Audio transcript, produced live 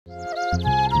ಹವಾಮಾನ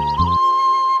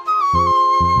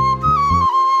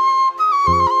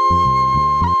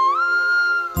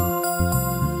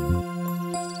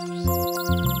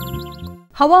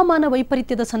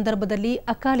ವೈಪರೀತ್ಯದ ಸಂದರ್ಭದಲ್ಲಿ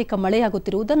ಅಕಾಲಿಕ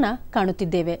ಮಳೆಯಾಗುತ್ತಿರುವುದನ್ನು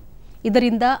ಕಾಣುತ್ತಿದ್ದೇವೆ.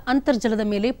 ಇದರಿಂದ ಅಂತರ್ಜಲದ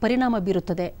ಮೇಲೆ ಪರಿಣಾಮ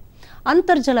ಬೀರುತ್ತದೆ.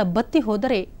 ಅಂತರ್ಜಲ ಬತ್ತಿ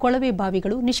ಹೋದರೆ ಕೊಳವೆ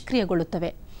ಬಾವಿಗಳು ನಿಷ್ಕ್ರಿಯಗೊಳ್ಳುತ್ತವೆ.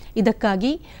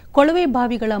 ಇದಕ್ಕಾಗಿ ಕೊಳವೆ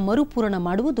ಬಾವಿಗಳ ಮರುಪೂರಣ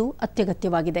ಮಾಡುವುದು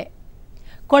ಅತ್ಯಗತ್ಯವಾಗಿದೆ.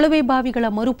 ಕೊಳವೆ ಬಾವಿಗಳ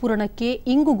ಮರುಪೂರಣಕ್ಕೆ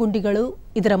ಇಂಗು ಗುಂಡಿಗಳು,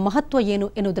 ಇದರ ಮಹತ್ವ ಏನು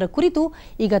ಎನ್ನುವುದರ ಕುರಿತು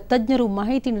ಈಗ ತಜ್ಞರು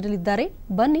ಮಾಹಿತಿ ನೀಡಲಿದ್ದಾರೆ.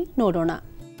 ಬನ್ನಿ ನೋಡೋಣ.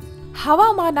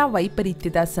 ಹವಾಮಾನ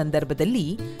ವೈಪರೀತ್ಯದ ಸಂದರ್ಭದಲ್ಲಿ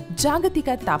ಜಾಗತಿಕ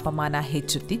ತಾಪಮಾನ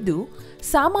ಹೆಚ್ಚುತ್ತಿದ್ದು,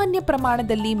 ಸಾಮಾನ್ಯ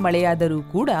ಪ್ರಮಾಣದಲ್ಲಿ ಮಳೆಯಾದರೂ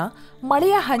ಕೂಡ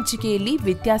ಮಳೆಯ ಹಂಚಿಕೆಯಲ್ಲಿ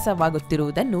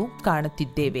ವ್ಯತ್ಯಾಸವಾಗುತ್ತಿರುವುದನ್ನು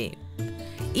ಕಾಣುತ್ತಿದ್ದೇವೆ.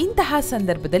 ಇಂತಹ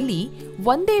ಸಂದರ್ಭದಲ್ಲಿ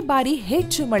ಒಂದೇ ಬಾರಿ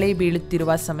ಹೆಚ್ಚು ಮಳೆ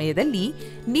ಬೀಳುತ್ತಿರುವ ಸಮಯದಲ್ಲಿ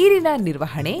ನೀರಿನ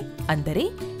ನಿರ್ವಹಣೆ, ಅಂದರೆ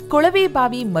ಕೊಳವೆ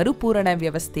ಬಾವಿ ಮರುಪೂರಣ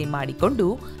ವ್ಯವಸ್ಥೆ ಮಾಡಿಕೊಂಡು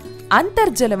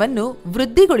ಅಂತರ್ಜಲವನ್ನು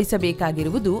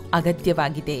ವೃದ್ಧಿಗೊಳಿಸಬೇಕಾಗಿರುವುದು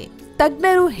ಅಗತ್ಯವಾಗಿದೆ.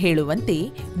 ತಜ್ಞರು ಹೇಳುವಂತೆ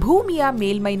ಭೂಮಿಯ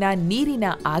ಮೇಲ್ಮೈನ ನೀರಿನ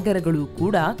ಆಗರಗಳು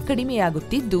ಕೂಡ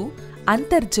ಕಡಿಮೆಯಾಗುತ್ತಿದ್ದು,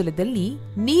 ಅಂತರ್ಜಲದಲ್ಲಿ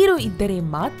ನೀರು ಇದ್ದರೆ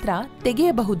ಮಾತ್ರ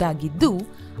ತೆಗೆಯಬಹುದಾಗಿದ್ದು,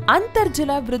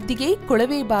 ಅಂತರ್ಜಲ ವೃದ್ಧಿಗೆ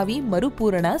ಕೊಳವೆ ಬಾವಿ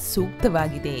ಮರುಪೂರಣ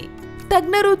ಸೂಕ್ತವಾಗಿದೆ.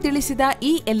 ತಜ್ಞರು ತಿಳಿಸಿದ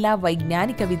ಈ ಎಲ್ಲ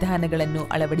ವೈಜ್ಞಾನಿಕ ವಿಧಾನಗಳನ್ನು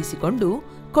ಅಳವಡಿಸಿಕೊಂಡು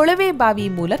ಕೊಳವೆ ಬಾವಿ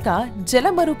ಮೂಲಕ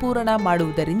ಜಲಮರುಪೂರಣ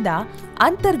ಮಾಡುವುದರಿಂದ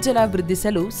ಅಂತರ್ಜಲ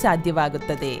ವೃದ್ಧಿಸಲು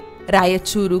ಸಾಧ್ಯವಾಗುತ್ತದೆ.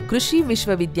 ರಾಯಚೂರು ಕೃಷಿ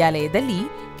ವಿಶ್ವವಿದ್ಯಾಲಯದಲ್ಲಿ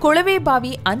ಕೊಳವೆ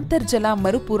ಬಾವಿ ಅಂತರ್ಜಲ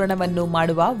ಮರುಪೂರಣವನ್ನು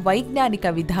ಮಾಡುವ ವೈಜ್ಞಾನಿಕ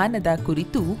ವಿಧಾನದ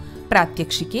ಕುರಿತು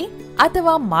ಪ್ರಾತ್ಯಕ್ಷಿಕೆ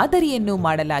ಅಥವಾ ಮಾದರಿಯನ್ನು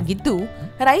ಮಾಡಲಾಗಿದ್ದು,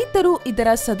 ರೈತರು ಇದರ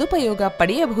ಸದುಪಯೋಗ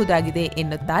ಪಡೆಯಬಹುದಾಗಿದೆ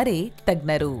ಎನ್ನುತ್ತಾರೆ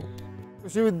ತಜ್ಞರು.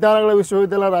 ಕೃಷಿ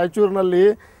ವಿಶ್ವವಿದ್ಯಾಲಯ ರಾಯಚೂರಿನಲ್ಲಿ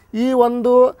ಈ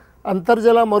ಒಂದು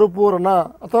ಅಂತರ್ಜಲ ಮರುಪೂರಣ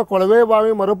ಅಥವಾ ಕೊಳವೆ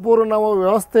ಬಾವಿ ಮರುಪೂರಣ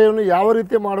ವ್ಯವಸ್ಥೆಯನ್ನು ಯಾವ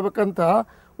ರೀತಿ ಮಾಡಬೇಕಂತ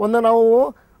ನಾವು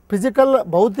ಫಿಸಿಕಲ್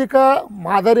ಭೌತಿಕ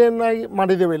ಮಾದರಿಯನ್ನಾಗಿ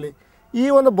ಮಾಡಿದ್ದೇವೆ. ಇಲ್ಲಿ ಈ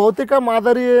ಒಂದು ಭೌತಿಕ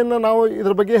ಮಾದರಿಯನ್ನು ನಾವು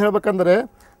ಇದ್ರ ಬಗ್ಗೆ ಹೇಳಬೇಕಂದ್ರೆ,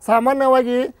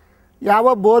 ಸಾಮಾನ್ಯವಾಗಿ ಯಾವ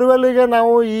ಬೋರ್ವೆಲ್ಗೆ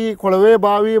ನಾವು ಈ ಕೊಳವೆ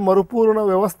ಬಾವಿ ಮರುಪೂರಣ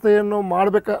ವ್ಯವಸ್ಥೆಯನ್ನು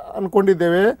ಮಾಡಬೇಕು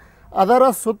ಅಂದ್ಕೊಂಡಿದ್ದೇವೆ, ಅದರ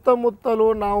ಸುತ್ತಮುತ್ತಲೂ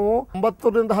ನಾವು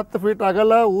 9 ರಿಂದ 10 ಫೀಟ್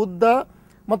ಅಗಲ, ಉದ್ದ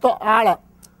ಮತ್ತು ಆಳ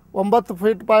 9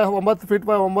 ಫೀಟ್ ಬೈ 9 ಫೀಟ್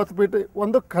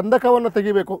ಒಂದು ಕಂದಕವನ್ನು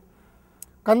ತೆಗಿಬೇಕು.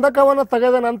 ಕಂದಕವನ್ನು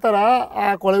ತೆಗೆದ ನಂತರ ಆ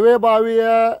ಕೊಳವೆ ಬಾವಿಯ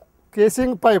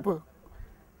ಕೇಸಿಂಗ್ ಪೈಪ್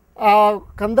ಆ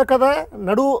ಕಂದಕದ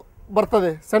ನಡು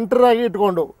ಬರ್ತದೆ, ಸೆಂಟ್ರಾಗಿ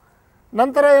ಇಟ್ಕೊಂಡು.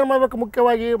 ನಂತರ ಏನು ಮಾಡಬೇಕು,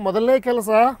 ಮುಖ್ಯವಾಗಿ ಮೊದಲನೇ ಕೆಲಸ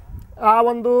ಆ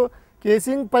ಒಂದು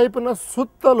ಕೇಸಿಂಗ್ ಪೈಪಿನ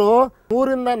ಸುತ್ತಲೂ 3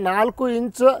 ರಿಂದ 4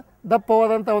 ಇಂಚ್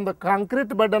ದಪ್ಪವಾದಂಥ ಒಂದು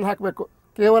ಕಾಂಕ್ರೀಟ್ ಬೆಡ್ಡನ್ನು ಹಾಕಬೇಕು.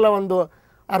 ಕೇವಲ ಒಂದು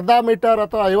ಅರ್ಧ ಮೀಟರ್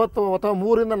ಅಥವಾ 50 ಅಥವಾ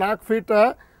 3 ರಿಂದ 4 ಫೀಟ್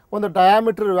ಒಂದು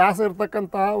ಡಯಾಮೀಟರ್ ವ್ಯಾಸ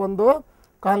ಇರತಕ್ಕಂಥ ಒಂದು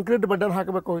ಕಾಂಕ್ರೀಟ್ ಬೆಡ್ಡನ್ನು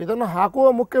ಹಾಕಬೇಕು. ಇದನ್ನು ಹಾಕುವ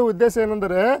ಮುಖ್ಯ ಉದ್ದೇಶ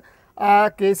ಏನೆಂದರೆ, ಆ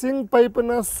ಕೇಸಿಂಗ್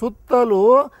ಪೈಪಿನ ಸುತ್ತಲೂ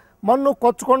ಮಣ್ಣು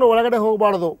ಕೊಚ್ಕೊಂಡು ಒಳಗಡೆ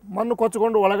ಹೋಗಬಾರ್ದು. ಮಣ್ಣು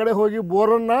ಕೊಚ್ಕೊಂಡು ಒಳಗಡೆ ಹೋಗಿ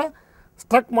ಬೋರನ್ನು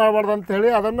ಸ್ಟ್ರಕ್ ಮಾಡಬಾರ್ದು ಅಂಥೇಳಿ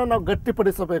ಅದನ್ನು ನಾವು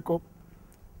ಗಟ್ಟಿಪಡಿಸಬೇಕು.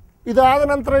 ಇದಾದ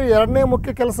ನಂತರ ಎರಡನೇ ಮುಖ್ಯ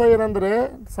ಕೆಲಸ ಏನಂದರೆ,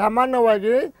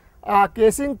 ಸಾಮಾನ್ಯವಾಗಿ ಆ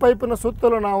ಕೇಸಿಂಗ್ ಪೈಪಿನ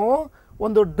ಸುತ್ತಲೂ ನಾವು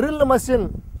ಒಂದು ಡ್ರಿಲ್ ಮಷಿನ್,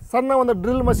 ಸಣ್ಣ ಒಂದು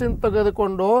ಡ್ರಿಲ್ ಮಷಿನ್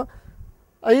ತೆಗೆದುಕೊಂಡು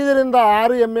 5 ರಿಂದ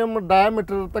 6 mm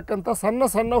ಡಯಾಮೀಟರ್ ಇರತಕ್ಕಂಥ ಸಣ್ಣ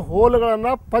ಸಣ್ಣ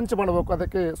ಹೋಲ್ಗಳನ್ನು ಪಂಚ್ ಮಾಡಬೇಕು.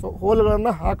 ಅದಕ್ಕೆ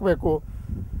ಹೋಲ್ಗಳನ್ನು ಹಾಕಬೇಕು.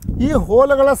 ಈ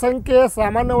ಹೋಲ್ಗಳ ಸಂಖ್ಯೆ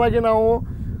ಸಾಮಾನ್ಯವಾಗಿ ನಾವು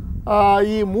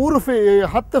ಈ 10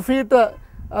 ಫೀಟ್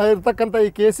ಇರ್ತಕ್ಕಂಥ ಈ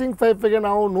ಕೇಸಿಂಗ್ ಪೈಪಿಗೆ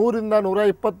ನಾವು 100 ರಿಂದ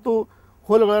 120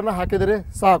 ಹೋಲ್ಗಳನ್ನು ಹಾಕಿದರೆ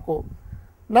ಸಾಕು.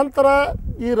 ನಂತರ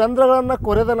ಈ ರಂಧ್ರಗಳನ್ನು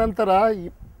ಕೊರೆದ ನಂತರ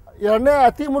ಎರಡನೇ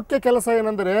ಅತಿ ಮುಖ್ಯ ಕೆಲಸ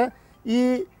ಏನೆಂದರೆ, ಈ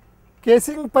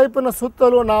ಕೇಸಿಂಗ್ ಪೈಪಿನ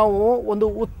ಸುತ್ತಲೂ ನಾವು ಒಂದು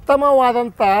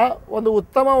ಉತ್ತಮವಾದಂಥ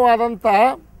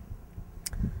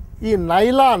ಈ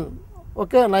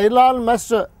ನೈಲಾನ್ ಮೆಶ್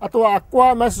ಅಥವಾ ಅಕ್ವಾ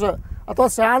ಮೆಶ್ ಅಥವಾ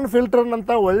ಸ್ಯಾಂಡ್ ಫಿಲ್ಟರ್ನಂಥ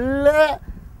ಒಳ್ಳೆ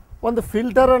ಒಂದು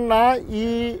ಫಿಲ್ಟರನ್ನು ಈ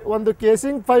ಒಂದು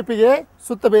ಕೇಸಿಂಗ್ ಪೈಪಿಗೆ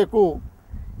ಸುತ್ತಬೇಕು.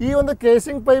 ಈ ಒಂದು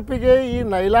ಕೇಸಿಂಗ್ ಪೈಪಿಗೆ ಈ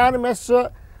ನೈಲಾನ್ ಮೆಶ್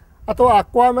ಅಥವಾ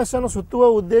ಅಕ್ವಾ ಮೆಶನ್ನು ಸುತ್ತುವ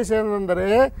ಉದ್ದೇಶ ಏನೆಂದರೆ,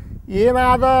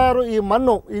 ಏನಾದರೂ ಈ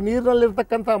ಮಣ್ಣು, ಈ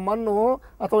ನೀರಿನಲ್ಲಿರ್ತಕ್ಕಂಥ ಮಣ್ಣು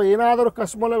ಅಥವಾ ಏನಾದರೂ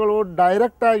ಕಶ್ಮಲಗಳು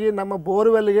ಡೈರೆಕ್ಟಾಗಿ ನಮ್ಮ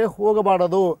ಬೋರ್ವೆಲ್ಗೆ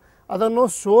ಹೋಗಬಾರದು. ಅದನ್ನು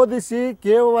ಶೋಧಿಸಿ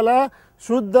ಕೇವಲ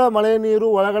ಶುದ್ಧ ಮಳೆ ನೀರು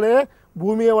ಒಳಗಡೆ,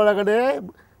 ಭೂಮಿಯ ಒಳಗಡೆ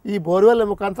ಈ ಬೋರ್ವೆಲ್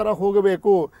ಮುಖಾಂತರ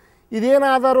ಹೋಗಬೇಕು.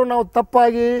 ಇದೇನಾದರೂ ನಾವು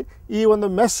ತಪ್ಪಾಗಿ ಈ ಒಂದು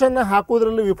ಮೆಶನ್ನು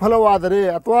ಹಾಕುವುದರಲ್ಲಿ ವಿಫಲವಾದರೆ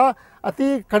ಅಥವಾ ಅತಿ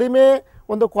ಕಡಿಮೆ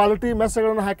ಒಂದು ಕ್ವಾಲಿಟಿ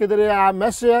ಮೆಶ್ಗಳನ್ನು ಹಾಕಿದರೆ ಆ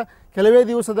ಮೆಶ್ ಕೆಲವೇ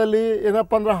ದಿವಸದಲ್ಲಿ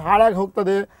ಏನಪ್ಪ ಅಂದ್ರೆ ಹಾಳಾಗಿ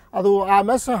ಹೋಗ್ತದೆ. ಅದು ಆ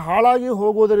ಮೆಶ್ ಹಾಳಾಗಿ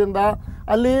ಹೋಗುವುದರಿಂದ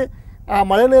ಅಲ್ಲಿ ಆ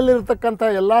ಮಳೆಯಲ್ಲಿರ್ತಕ್ಕಂಥ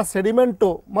ಎಲ್ಲ ಸೆಡಿಮೆಂಟು,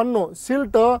 ಮಣ್ಣು,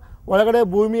 ಸಿಲ್ಟು ಒಳಗಡೆ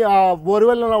ಭೂಮಿ ಆ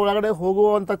ಬೋರ್ವೆಲ್ನ ಒಳಗಡೆ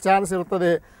ಹೋಗುವಂಥ ಚಾನ್ಸ್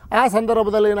ಇರ್ತದೆ. ಆ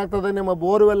ಸಂದರ್ಭದಲ್ಲಿ ಏನಾಗ್ತದೆ, ನಿಮ್ಮ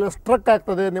ಬೋರ್ವೆಲ್ ಸ್ಟ್ರಕ್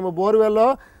ಆಗ್ತದೆ. ನಿಮ್ಮ ಬೋರ್ವೆಲ್ಲು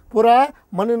ಪೂರಾ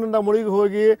ಮಣ್ಣಿನಿಂದ ಮುಳುಗಿ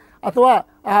ಹೋಗಿ ಅಥವಾ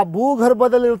ಆ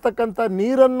ಭೂಗರ್ಭದಲ್ಲಿರ್ತಕ್ಕಂಥ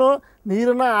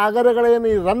ನೀರಿನ ಆಗರಗಳೇನು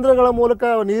ಈ ರಂಧ್ರಗಳ ಮೂಲಕ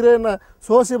ನೀರನ್ನು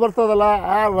ಸೋಸಿ ಬರ್ತದಲ್ಲ,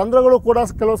 ಆ ರಂಧ್ರಗಳು ಕೂಡ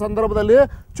ಕೆಲವು ಸಂದರ್ಭದಲ್ಲಿ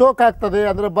ಚೋಕ್ ಆಗ್ತದೆ.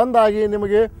 ಅಂದರೆ ಬಂದಾಗಿ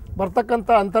ನಿಮಗೆ ಬರ್ತಕ್ಕಂಥ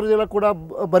ಅಂತರ್ಜಲ ಕೂಡ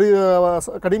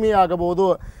ಕಡಿಮೆ ಆಗಬಹುದು.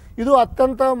 ಇದು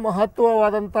ಅತ್ಯಂತ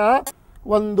ಮಹತ್ವವಾದಂಥ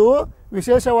ಒಂದು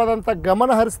ವಿಶೇಷವಾದಂಥ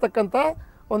ಗಮನ ಹರಿಸ್ತಕ್ಕಂಥ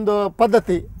ಒಂದು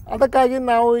ಪದ್ಧತಿ. ಅದಕ್ಕಾಗಿ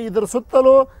ನಾವು ಇದರ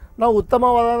ಸುತ್ತಲೂ ನಾವು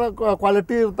ಉತ್ತಮವಾದ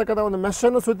ಕ್ವಾಲಿಟಿ ಇರ್ತಕ್ಕಂಥ ಒಂದು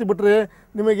ಮೆಷನ್ನು ಸುತ್ತಿಬಿಟ್ರೆ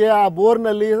ನಿಮಗೆ ಆ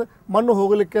ಬೋರ್ನಲ್ಲಿ ಮಣ್ಣು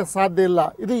ಹೋಗಲಿಕ್ಕೆ ಸಾಧ್ಯ ಇಲ್ಲ.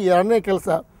 ಇದು 2ನೇ ಕೆಲಸ.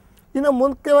 ಇನ್ನು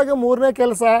ಮುಖ್ಯವಾಗಿ 3ನೇ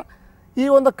ಕೆಲಸ, ಈ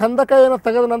ಒಂದು ಕಂದಕ ಏನು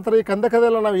ತೆಗೆದ ನಂತರ ಈ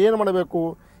ಕಂದಕದೆಲ್ಲ ನಾವು ಏನು ಮಾಡಬೇಕು?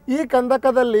 ಈ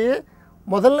ಕಂದಕದಲ್ಲಿ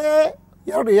ಮೊದಲನೇ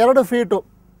 2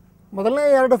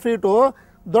 ಫೀಟು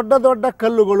ದೊಡ್ಡ ದೊಡ್ಡ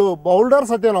ಕಲ್ಲುಗಳು,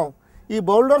 ಬೌಲ್ಡರ್ಸ್ ಅಂತೀವಿ ನಾವು. ಈ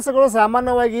ಬೌಲ್ಡರ್ಸ್ಗಳು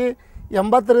ಸಾಮಾನ್ಯವಾಗಿ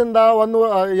 8 ರಿಂದ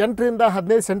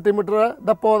 15 ಸೆಂಟಿಮೀಟ್ರ್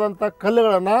ದಪ್ಪವಾದಂಥ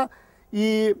ಕಲ್ಲುಗಳನ್ನು ಈ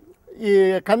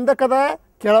ಕಂದಕದ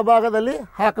ಕೆಳಭಾಗದಲ್ಲಿ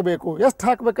ಹಾಕಬೇಕು. ಎಷ್ಟು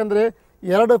ಹಾಕಬೇಕಂದ್ರೆ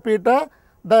 2 ಫೀಟ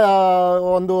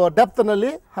ಒಂದು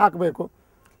ಡೆಪ್ತ್ನಲ್ಲಿ ಹಾಕಬೇಕು.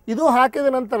 ಇದು ಹಾಕಿದ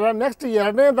ನಂತರ ನೆಕ್ಸ್ಟ್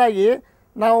 2ನೇದಾಗಿ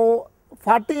ನಾವು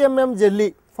 40 mm ಜಲ್ಲಿ,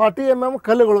 40 mm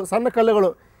ಕಲ್ಲುಗಳು, ಸಣ್ಣ ಕಲ್ಲುಗಳು.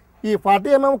 ಈ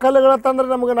 40 mm ಕಲ್ಲುಗಳು ಅಂತಂದ್ರೆ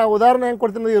ನಮಗೆ ನಾವು ಉದಾಹರಣೆ ಹೆಂಗೆ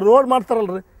ಕೊಡ್ತೀನಿ, ಈ ರೋಡ್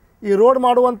ಮಾಡ್ತಾರಲ್ಲ ರೀ, ಈ ರೋಡ್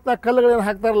ಮಾಡುವಂಥ ಕಲ್ಲುಗಳೇನು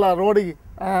ಹಾಕ್ತಾರಲ್ಲ ರೋಡಿಗೆ,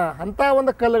 ಅಂಥ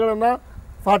ಒಂದು ಕಲ್ಲುಗಳನ್ನು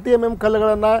 40 mm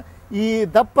ಕಲ್ಲುಗಳನ್ನು ಈ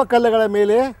ದಪ್ಪ ಕಲ್ಲುಗಳ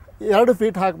ಮೇಲೆ 2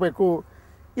 ಫೀಟ್ ಹಾಕಬೇಕು.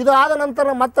 ಇದು ಆದ ನಂತರ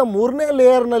ಮತ್ತೆ 3ನೇ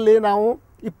ಲೇಯರ್ನಲ್ಲಿ ನಾವು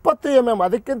 20 mm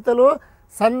ಅದಕ್ಕಿಂತಲೂ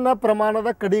ಸಣ್ಣ ಪ್ರಮಾಣದ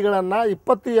ಕಡಿಗಳನ್ನು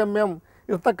 20 mm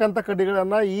ಇರ್ತಕ್ಕಂಥ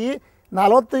ಕಡಿಗಳನ್ನು ಈ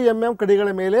 40 mm ಕಡಿಗಳ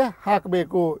ಮೇಲೆ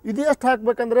ಹಾಕಬೇಕು. ಇದು ಎಷ್ಟು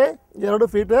ಹಾಕಬೇಕಂದ್ರೆ 2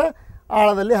 ಫೀಟ್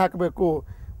ಆಳದಲ್ಲಿ ಹಾಕಬೇಕು.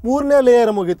 3ನೇ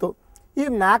ಲೇಯರ್ ಮುಗೀತು. ಈ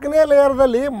 4ನೇ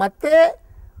ಲೇಯರ್ದಲ್ಲಿ ಮತ್ತೆ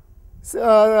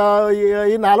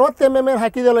ಈ 40 mm ಏನು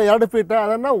ಹಾಕಿದೆಯಲ್ಲ 2 ಫೀಟ್,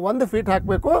 ಅದನ್ನು 1 ಫೀಟ್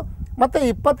ಹಾಕಬೇಕು. ಮತ್ತು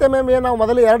 20 mm ಏನು ನಾವು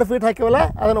ಮೊದಲು 2 ಫೀಟ್ ಹಾಕಿವಲ್ಲ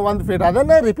ಅದನ್ನು 1 ಫೀಟ್,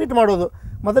 ಅದನ್ನೇ ರಿಪೀಟ್ ಮಾಡೋದು.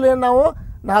 ಮೊದಲೇನು ನಾವು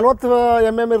 40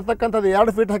 mm ಇರ್ತಕ್ಕಂಥದ್ದು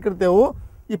 2 ಫೀಟ್ ಹಾಕಿರ್ತೇವೆ,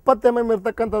 20 mm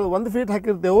ಇರ್ತಕ್ಕಂಥದ್ದು 1 ಫೀಟ್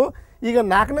ಹಾಕಿರ್ತೇವೆ. ಈಗ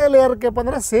 4ನೇ ಲೇಯರ್ಗೆಪ್ಪ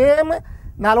ಅಂದರೆ ಸೇಮ್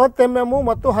 40 mm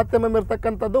ಮತ್ತು 10 mm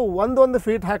ಇರ್ತಕ್ಕಂಥದ್ದು 1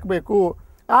 ಫೀಟ್ ಹಾಕಬೇಕು.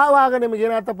 ಆವಾಗ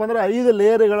ನಿಮಗೇನಾಯ್ತಪ್ಪ ಅಂದರೆ 5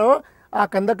 ಲೇಯರ್ಗಳು ಆ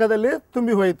ಕಂದಕದಲ್ಲಿ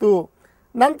ತುಂಬಿ ಹೋಯಿತು.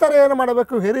 ನಂತರ ಏನು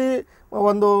ಮಾಡಬೇಕು?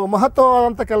 ಒಂದು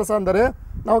ಮಹತ್ವವಾದಂಥ ಕೆಲಸ ಅಂದರೆ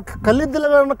ನಾವು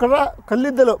ಕಲ್ಲಿದ್ದಲುಗಳನ್ನು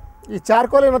ಕಲ್ಲಿದ್ದಲು ಈ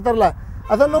ಚಾರ್ಕೋಲ್ ಏನಂತಾರಲ್ಲ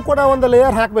ಅದನ್ನು ಕೂಡ ಒಂದು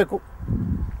ಲೇಯರ್ ಹಾಕಬೇಕು.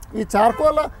 ಈ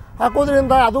ಚಾರ್ಕೋಲ್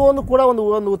ಹಾಕೋದ್ರಿಂದ ಅದು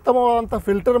ಒಂದು ಉತ್ತಮವಾದಂಥ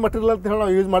ಫಿಲ್ಟರ್ ಮಟೀರಿಯಲ್ ಅಂತ ಹೇಳಿ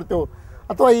ನಾವು ಯೂಸ್ ಮಾಡ್ತೇವೆ.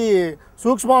 ಅಥವಾ ಈ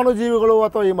ಸೂಕ್ಷ್ಮಾಣುಜೀವಿಗಳು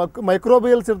ಅಥವಾ ಈ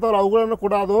ಮೈಕ್ರೋಬಿಯಲ್ಸ್ ಇರ್ತಾವಲ್ಲ ಅವುಗಳನ್ನು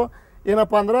ಕೂಡ ಅದು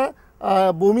ಏನಪ್ಪ ಅಂದ್ರೆ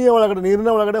ಭೂಮಿಯ ಒಳಗಡೆ ನೀರಿನ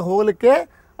ಒಳಗಡೆ ಹೋಗಲಿಕ್ಕೆ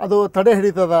ಅದು ತಡೆ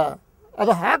ಹಿಡಿತದ.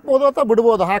 ಅದು ಹಾಕ್ಬೋದು ಅಥವಾ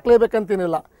ಬಿಡ್ಬೋದು,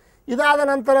 ಹಾಕಲೇಬೇಕಂತೇನಿಲ್ಲ. ಇದಾದ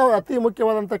ನಂತರ ಅತಿ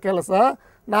ಮುಖ್ಯವಾದಂಥ ಕೆಲಸ,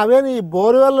 ನಾವೇನು ಈ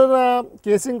ಬೋರ್ವೆಲ್ನ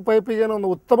ಕೇಸಿಂಗ್ ಪೈಪಿಗೇನು ಒಂದು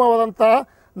ಉತ್ತಮವಾದಂಥ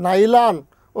ನೈಲಾನ್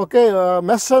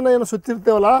ಮೆಷನ್ನು ಏನು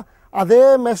ಸುತ್ತಿರ್ತೇವಲ್ಲ ಅದೇ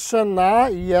ಮೆಷನ್ನು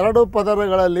 2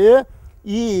 ಪದರಗಳಲ್ಲಿ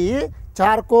ಈ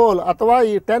ಚಾರ್ಕೋಲ್ ಅಥವಾ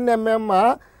ಈ 10 mm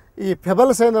ಈ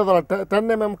ಫೆಬಲ್ಸ್ ಏನದಲ್ಲ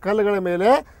 10 mm ಕಲ್ಲುಗಳ ಮೇಲೆ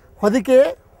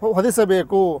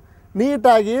ಹೊದಿಸಬೇಕು.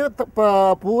 ನೀಟಾಗಿ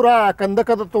ಪೂರಾ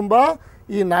ಕಂದಕದ ತುಂಬ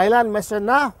ಈ ನೈಲಾನ್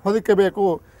ಮೆಷನ್ನು ಹೊದಿಕಬೇಕು.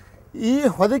 ಈ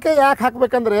ಹೊದಿಕೆ ಯಾಕೆ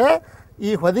ಹಾಕಬೇಕಂದ್ರೆ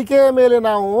ಈ ಹೊದಿಕೆಯ ಮೇಲೆ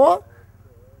ನಾವು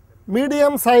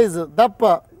ಮೀಡಿಯಮ್ ಸೈಜ್ ದಪ್ಪ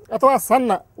ಅಥವಾ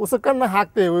ಸಣ್ಣ ಉಸುಕನ್ನು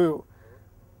ಹಾಕ್ತೇವೆ.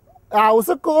 ಆ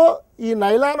ಉಸುಕು ಈ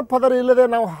ನೈಲಾನ್ ಪದರ ಇಲ್ಲದೆ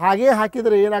ನಾವು ಹಾಗೇ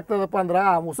ಹಾಕಿದರೆ ಏನಾಗ್ತದಪ್ಪ ಅಂದ್ರೆ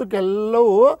ಆ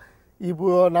ಉಸುಕೆಲ್ಲವೂ ಈ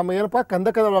ನಮಗೇನಪ್ಪ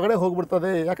ಕಂದಕದ ಒಳಗಡೆ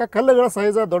ಹೋಗಿಬಿಡ್ತದೆ. ಯಾಕೆ ಕಲ್ಲುಗಳ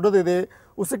ಸೈಜ ದೊಡ್ಡದಿದೆ,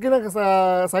 ಉಸುಕಿನ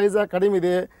ಸೈಜ ಕಡಿಮೆ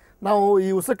ಇದೆ. ನಾವು ಈ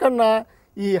ಉಸುಕನ್ನು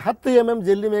ಈ 10 mm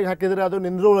ಜಲ್ಲಿ ಮೇಲೆ ಹಾಕಿದರೆ ಅದು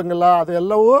ನಿಂದ್ರೋಳಂಗಿಲ್ಲ. ಅದು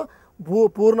ಎಲ್ಲವೂ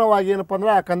ಪೂರ್ಣವಾಗಿ ಏನಪ್ಪ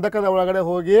ಅಂದ್ರೆ ಆ ಕಂದಕದ ಒಳಗಡೆ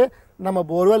ಹೋಗಿ ನಮ್ಮ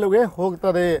ಬೋರ್ವೆಲ್ಗೆ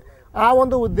ಹೋಗ್ತದೆ. ಆ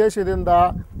ಒಂದು ಉದ್ದೇಶದಿಂದ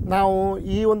ನಾವು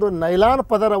ಈ ಒಂದು ನೈಲಾನ್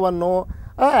ಪದರವನ್ನು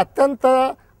ಅತ್ಯಂತ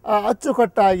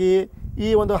ಅಚ್ಚುಕಟ್ಟಾಗಿ ಈ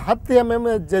ಒಂದು 10 mm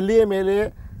ಜಲ್ಲಿಯ ಮೇಲೆ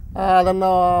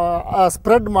ಅದನ್ನು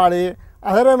ಸ್ಪ್ರೆಡ್ ಮಾಡಿ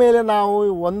ಅದರ ಮೇಲೆ ನಾವು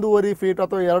 1.5 ಫೀಟ್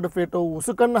ಅಥವಾ 2 ಫೀಟು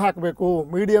ಉಸುಕನ್ನು ಹಾಕಬೇಕು.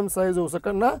 ಮೀಡಿಯಮ್ ಸೈಜ್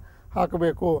ಉಸುಕನ್ನು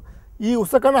ಹಾಕಬೇಕು. ಈ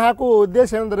ಉಸುಕನ್ನು ಹಾಕುವ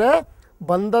ಉದ್ದೇಶ ಏನಂದರೆ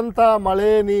ಬಂದಂಥ ಮಳೆ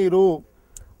ನೀರು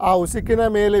ಆ ಉಸುಕಿನ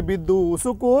ಮೇಲೆ ಬಿದ್ದು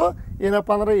ಉಸುಕು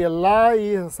ಏನಪ್ಪ ಅಂದರೆ ಎಲ್ಲ ಈ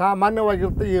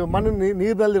ಸಾಮಾನ್ಯವಾಗಿರ್ತ ಈ ಮಣ್ಣು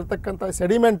ನೀರಿನಲ್ಲಿರ್ತಕ್ಕಂಥ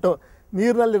ಸೆಡಿಮೆಂಟು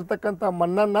ನೀರಿನಲ್ಲಿರ್ತಕ್ಕಂಥ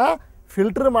ಮಣ್ಣನ್ನು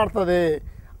ಫಿಲ್ಟ್ರ್ ಮಾಡ್ತದೆ.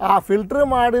 ಆ ಫಿಲ್ಟ್ರ್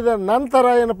ಮಾಡಿದ ನಂತರ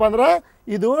ಏನಪ್ಪ ಅಂದ್ರೆ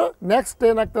ಇದು ನೆಕ್ಸ್ಟ್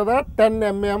ಏನಾಗ್ತದೆ 10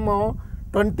 mm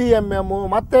 20 mm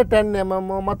ಮತ್ತು 10 mm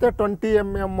ಮತ್ತು 20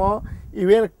 mm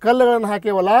ಇವೇನು ಕಲ್ಲುಗಳನ್ನು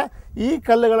ಹಾಕಿವಲ್ಲ ಈ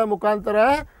ಕಲ್ಲುಗಳ ಮುಖಾಂತರ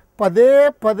ಪದೇ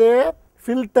ಪದೇ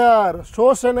ಫಿಲ್ಟರ್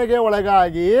ಶೋಷಣೆಗೆ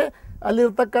ಒಳಗಾಗಿ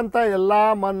ಅಲ್ಲಿರ್ತಕ್ಕಂಥ ಎಲ್ಲ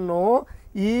ಮಣ್ಣು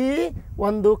ಈ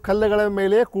ಒಂದು ಕಲ್ಲುಗಳ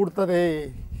ಮೇಲೆ ಕೂಡ್ತದೆ.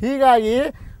 ಹೀಗಾಗಿ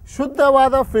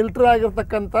ಶುದ್ಧವಾದ ಫಿಲ್ಟರ್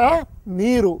ಆಗಿರ್ತಕ್ಕಂಥ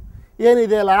ನೀರು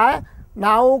ಏನಿದೆಯಲ್ಲ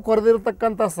ನಾವು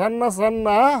ಕೊರೆದಿರ್ತಕ್ಕಂಥ ಸಣ್ಣ ಸಣ್ಣ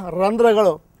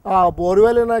ರಂಧ್ರಗಳು ಆ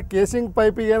ಬೋರ್ವೆಲಿನ ಕೇಸಿಂಗ್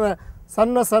ಪೈಪಿಗೇನು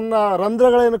ಸಣ್ಣ ಸಣ್ಣ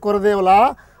ರಂಧ್ರಗಳೇನು ಕೊರೆದೇವಲ್ಲ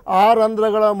ಆ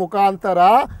ರಂಧ್ರಗಳ ಮುಖಾಂತರ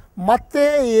ಮತ್ತೆ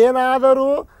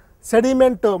ಏನಾದರೂ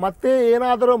ಸೆಡಿಮೆಂಟು ಮತ್ತು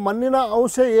ಏನಾದರೂ ಮಣ್ಣಿನ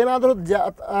ಅಂಶ ಏನಾದರೂ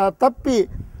ತಪ್ಪಿ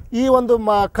ಈ ಒಂದು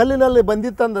ಕಲ್ಲಿನಲ್ಲಿ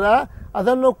ಬಂದಿತ್ತಂದ್ರೆ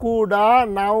ಅದನ್ನು ಕೂಡ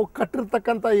ನಾವು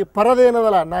ಕಟ್ಟಿರ್ತಕ್ಕಂಥ ಈ ಪರದೆ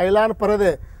ಏನದಲ್ಲ ನೈಲಾನ್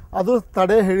ಪರದೆ ಅದು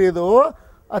ತಡೆ ಹಿಡಿದು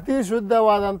ಅತಿ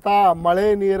ಶುದ್ಧವಾದಂಥ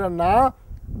ಮಳೆ ನೀರನ್ನು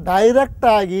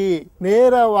ಡೈರೆಕ್ಟಾಗಿ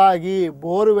ನೇರವಾಗಿ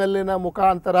ಬೋರ್ವೆಲ್ಲಿನ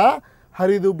ಮುಖಾಂತರ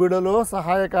ಹರಿದು ಬಿಡಲು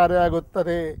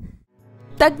ಸಹಾಯಕಾರಿಯಾಗುತ್ತದೆ.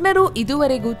 ತಜ್ಞರು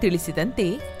ಇದುವರೆಗೂ ತಿಳಿಸಿದಂತೆ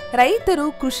ರೈತರು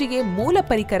ಕೃಷಿಗೆ ಮೂಲ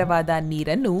ಪರಿಕರವಾದ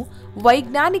ನೀರನ್ನು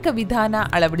ವೈಜ್ಞಾನಿಕ ವಿಧಾನ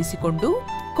ಅಳವಡಿಸಿಕೊಂಡು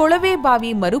ಕೊಳವೆ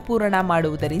ಬಾವಿ ಮರುಪೂರಣ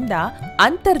ಮಾಡುವುದರಿಂದ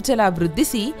ಅಂತರ್ಜಲ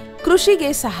ವೃದ್ಧಿಸಿ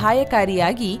ಕೃಷಿಗೆ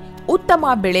ಸಹಾಯಕಾರಿಯಾಗಿ ಉತ್ತಮ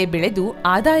ಬೆಳೆ ಬೆಳೆದು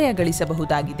ಆದಾಯ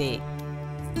ಗಳಿಸಬಹುದಾಗಿದೆ.